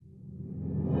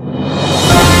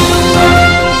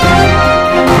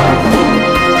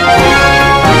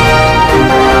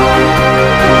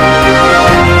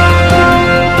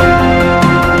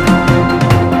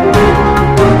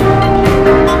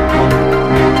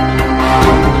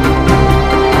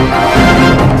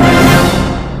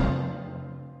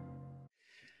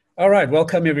right,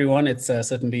 welcome everyone. It's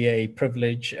certainly a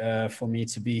privilege for me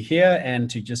to be here and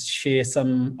to just share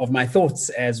some of my thoughts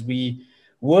as we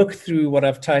work through what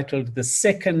I've titled the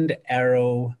Second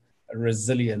Arrow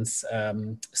Resilience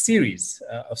series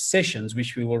of sessions,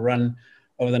 which we will run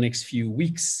over the next few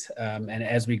weeks and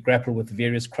as we grapple with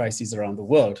various crises around the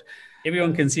world.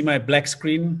 Everyone can see my black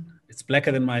screen. It's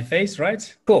blacker than my face, right?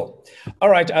 Cool. All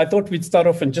right, I thought we'd start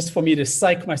off, and just for me to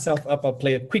psych myself up, I'll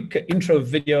play a quick intro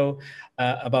video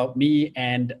about me,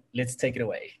 and let's take it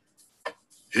away.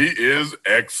 He is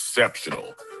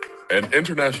exceptional. An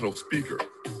international speaker,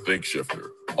 think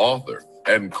shifter, author,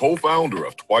 and co-founder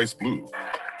of Twice Blue.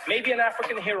 Maybe an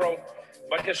African hero,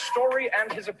 but his story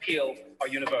and his appeal are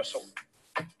universal.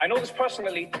 I know this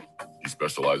personally. He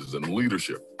specializes in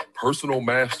leadership, personal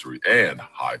mastery, and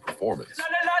high performance.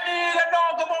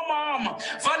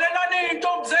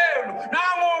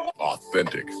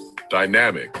 Authentic,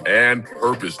 dynamic, and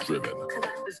purpose-driven.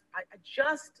 I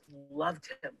just loved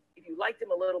him. If you liked him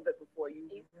a little bit before, you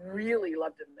really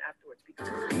loved him afterwards.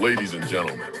 Because Ladies and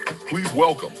gentlemen, please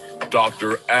welcome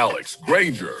Dr. Alex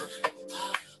Granger.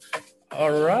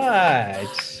 All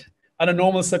right. Under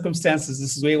normal circumstances,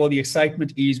 this is where all the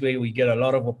excitement is, where we get a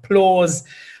lot of applause.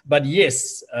 But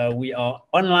yes, we are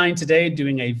online today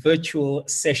doing a virtual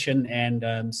session,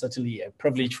 and certainly a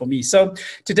privilege for me. So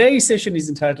today's session is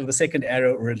entitled the Second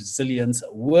Arrow Resilience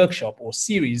Workshop or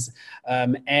series.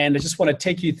 And I just want to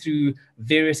take you through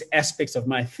various aspects of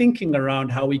my thinking around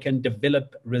how we can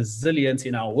develop resilience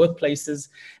in our workplaces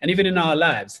and even in our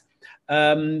lives.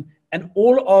 And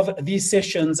all of these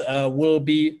sessions will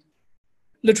be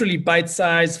literally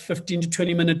bite-sized, 15 to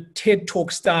 20-minute TED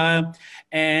Talk style,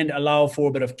 and allow for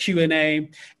a bit of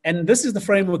Q&A. And this is the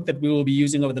framework that we will be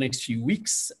using over the next few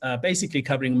weeks, basically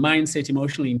covering mindset,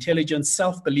 emotional intelligence,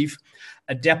 self-belief,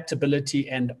 adaptability,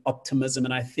 and optimism.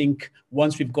 And I think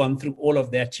once we've gone through all of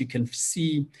that, you can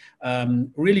see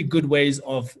really good ways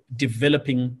of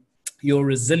developing your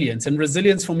resilience. And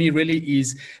resilience for me really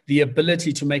is the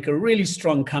ability to make a really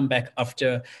strong comeback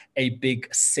after a big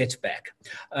setback.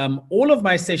 All of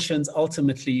my sessions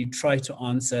ultimately try to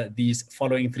answer these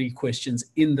following three questions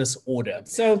in this order.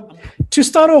 So to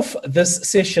start off this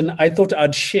session, I thought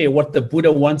I'd share what the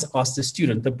Buddha once asked the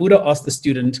student. The Buddha asked the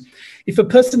student, if a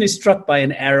person is struck by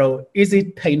an arrow, is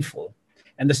it painful?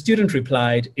 And the student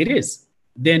replied, it is.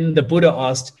 Then the Buddha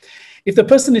asked, if the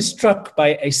person is struck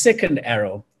by a second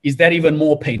arrow, is that even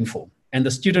more painful? And the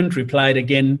student replied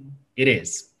again, it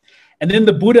is. And then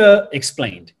the Buddha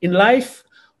explained, in life,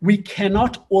 we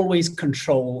cannot always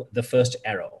control the first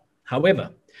arrow.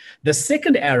 However, the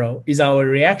second arrow is our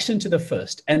reaction to the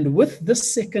first. And with the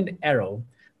second arrow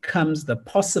comes the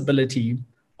possibility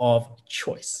of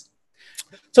choice.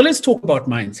 So let's talk about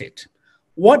mindset.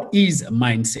 What is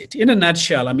mindset? In a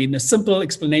nutshell, I mean, a simple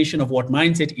explanation of what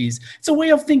mindset is, it's a way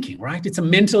of thinking, right? It's a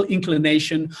mental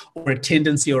inclination or a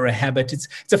tendency or a habit. It's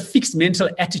a fixed mental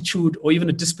attitude or even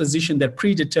a disposition that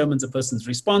predetermines a person's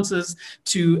responses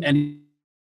to and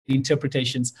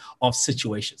interpretations of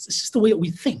situations. It's just the way that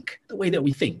we think, the way that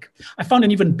we think. I found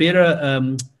an even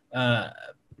better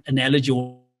analogy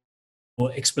or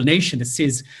explanation that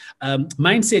says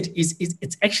mindset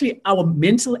it's actually our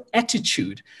mental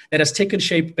attitude that has taken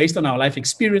shape based on our life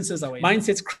experiences. Our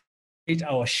mindsets create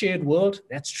our shared world.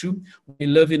 That's true. We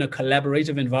live in a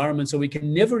collaborative environment, so we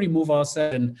can never remove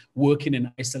ourselves and work in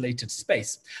an isolated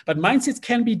space. But mindsets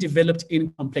can be developed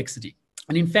in complexity.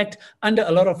 And in fact, under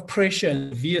a lot of pressure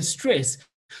and severe stress,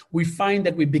 we find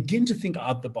that we begin to think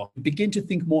out the box, we begin to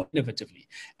think more innovatively.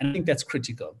 And I think that's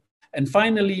critical. And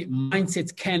finally,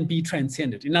 mindsets can be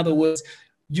transcended. In other words,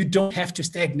 you don't have to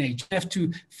stagnate. You have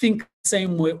to think the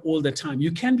same way all the time.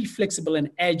 You can be flexible and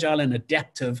agile and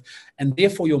adaptive, and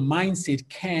therefore your mindset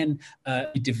can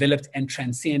be developed and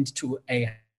transcend to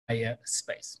a higher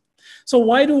space. So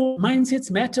why do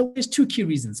mindsets matter? There's two key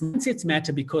reasons. Mindsets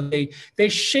matter because they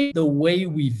shape the way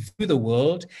we view the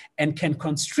world and can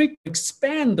constrict,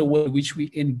 expand the way in which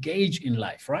we engage in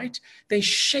life, right? They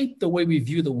shape the way we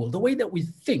view the world, the way that we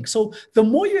think. So the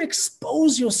more you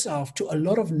expose yourself to a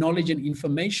lot of knowledge and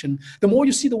information, the more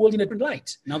you see the world in a different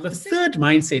light. Now, the third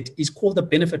mindset is called the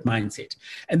benefit mindset.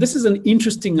 And this is an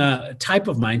interesting type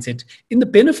of mindset. In the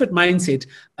benefit mindset,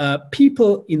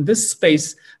 people in this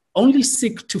space only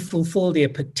seek to fulfill their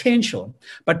potential,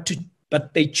 but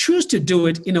they choose to do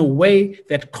it in a way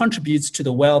that contributes to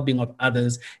the well-being of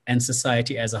others and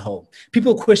society as a whole.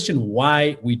 People question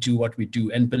why we do what we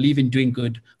do and believe in doing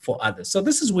good for others. So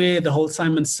this is where the whole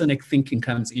Simon Sinek thinking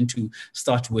comes into,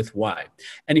 start with why.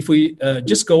 And if we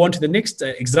just go on to the next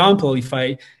example, if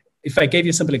I if I gave you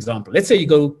a simple example, let's say you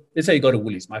go to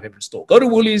Woolies, my favorite store. Go to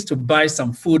Woolies to buy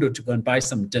some food or to go and buy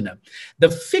some dinner. The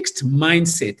fixed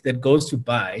mindset that goes to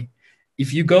buy,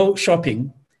 if you go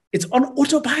shopping, it's on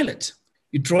autopilot.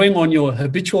 You're drawing on your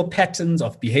habitual patterns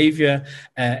of behavior,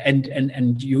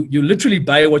 and you literally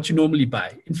buy what you normally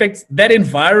buy. In fact, that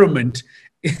environment,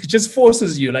 it just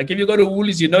forces you. Like if you go to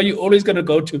Woolies, you know you're always going to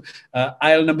go to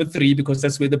aisle number 3 because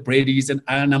that's where the bread is, and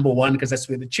aisle number 1 because that's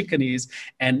where the chicken is,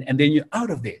 and then you're out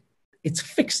of there. It's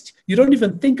fixed. You don't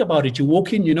even think about it. You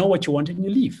walk in, you know what you want, and you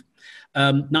leave.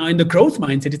 Now, in the growth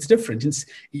mindset, it's different.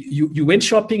 You went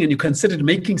shopping and you considered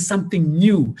making something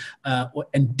new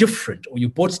and different, or you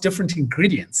bought different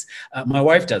ingredients. My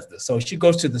wife does this. So she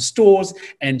goes to the stores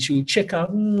and she'll check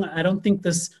out, I don't think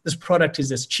this product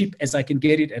is as cheap as I can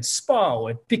get it at Spar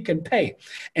or at Pick and Pay.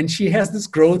 And she has this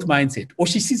growth mindset. Or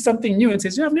she sees something new and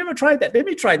says, I've never tried that. Let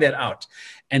me try that out.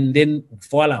 And then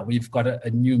voila, we've got a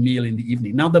new meal in the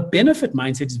evening. Now, the benefit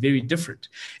mindset is very different.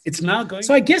 It's now going.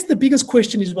 So I guess the biggest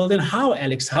question is, well, then how,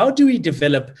 Alex, how do we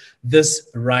develop this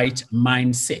right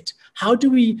mindset? How do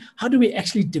we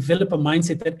actually develop a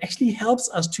mindset that actually helps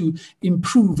us to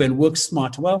improve and work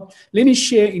smart? Well, let me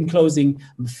share in closing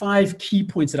 5 key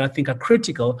points that I think are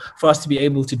critical for us to be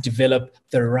able to develop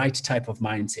the right type of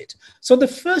mindset. So the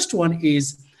first one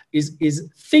is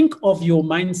think of your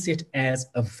mindset as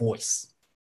a voice.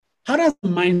 How does the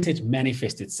mindset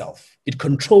manifest itself? It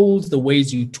controls the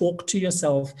ways you talk to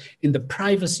yourself in the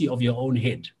privacy of your own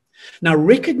head. Now,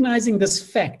 recognizing this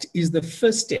fact is the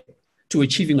first step to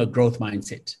achieving a growth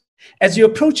mindset. As you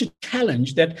approach a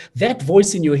challenge, that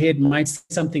voice in your head might say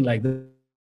something like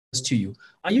this to you.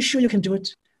 Are you sure you can do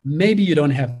it? Maybe you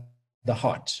don't have the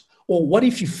heart. Or what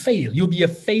if you fail? You'll be a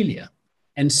failure.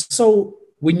 And so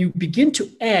when you begin to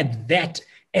add that,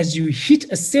 as you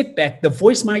hit a setback, the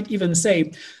voice might even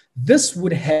say, this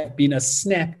would have been a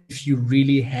snap if you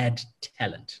really had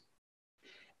talent.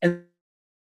 And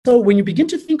so when you begin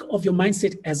to think of your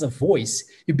mindset as a voice,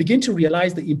 you begin to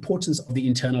realize the importance of the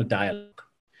internal dialogue.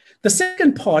 The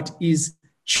second part is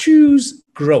choose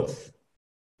growth.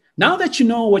 Now that you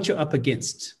know what you're up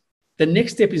against, the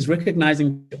next step is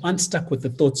recognizing you're unstuck with the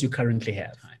thoughts you currently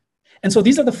have. And so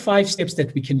these are the 5 steps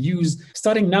that we can use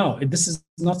starting now. This is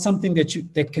not something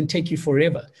that can take you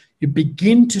forever. You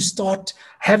begin to start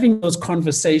having those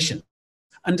conversations,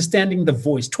 understanding the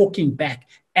voice, talking back,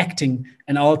 acting,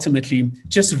 and ultimately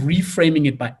just reframing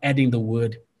it by adding the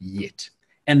word yet.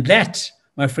 And that,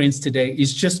 my friends, today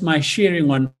is just my sharing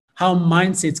on how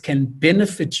mindsets can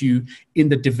benefit you in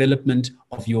the development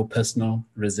of your personal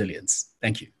resilience.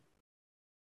 Thank you.